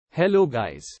Hello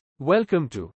guys. Welcome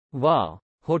to Wow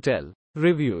Hotel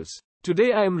Reviews.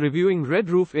 Today I am reviewing Red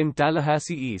Roof in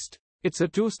Tallahassee East. It's a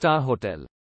 2-star hotel.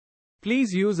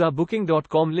 Please use our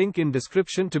booking.com link in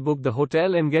description to book the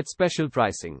hotel and get special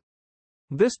pricing.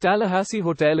 This Tallahassee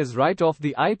hotel is right off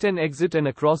the I-10 exit and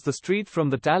across the street from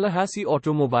the Tallahassee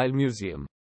Automobile Museum.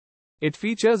 It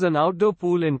features an outdoor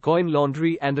pool and coin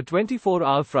laundry and a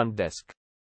 24-hour front desk.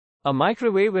 A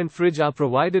microwave and fridge are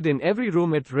provided in every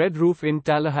room at Red Roof in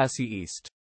Tallahassee East.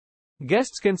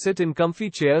 Guests can sit in comfy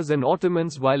chairs and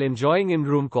ottomans while enjoying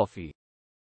in-room coffee.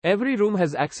 Every room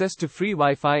has access to free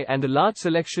Wi-Fi and a large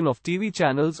selection of TV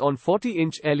channels on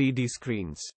 40-inch LED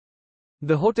screens.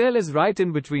 The hotel is right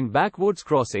in between Backwoods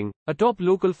Crossing, a top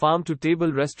local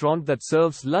farm-to-table restaurant that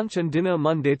serves lunch and dinner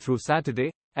Monday through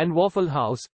Saturday, and Waffle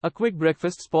House, a quick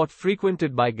breakfast spot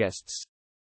frequented by guests.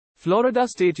 Florida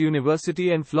State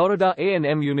University and Florida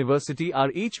A&M University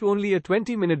are each only a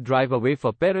 20-minute drive away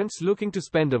for parents looking to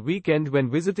spend a weekend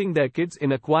when visiting their kids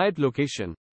in a quiet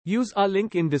location. Use our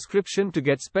link in description to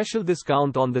get special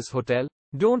discount on this hotel.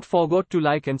 Don't forget to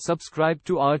like and subscribe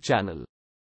to our channel.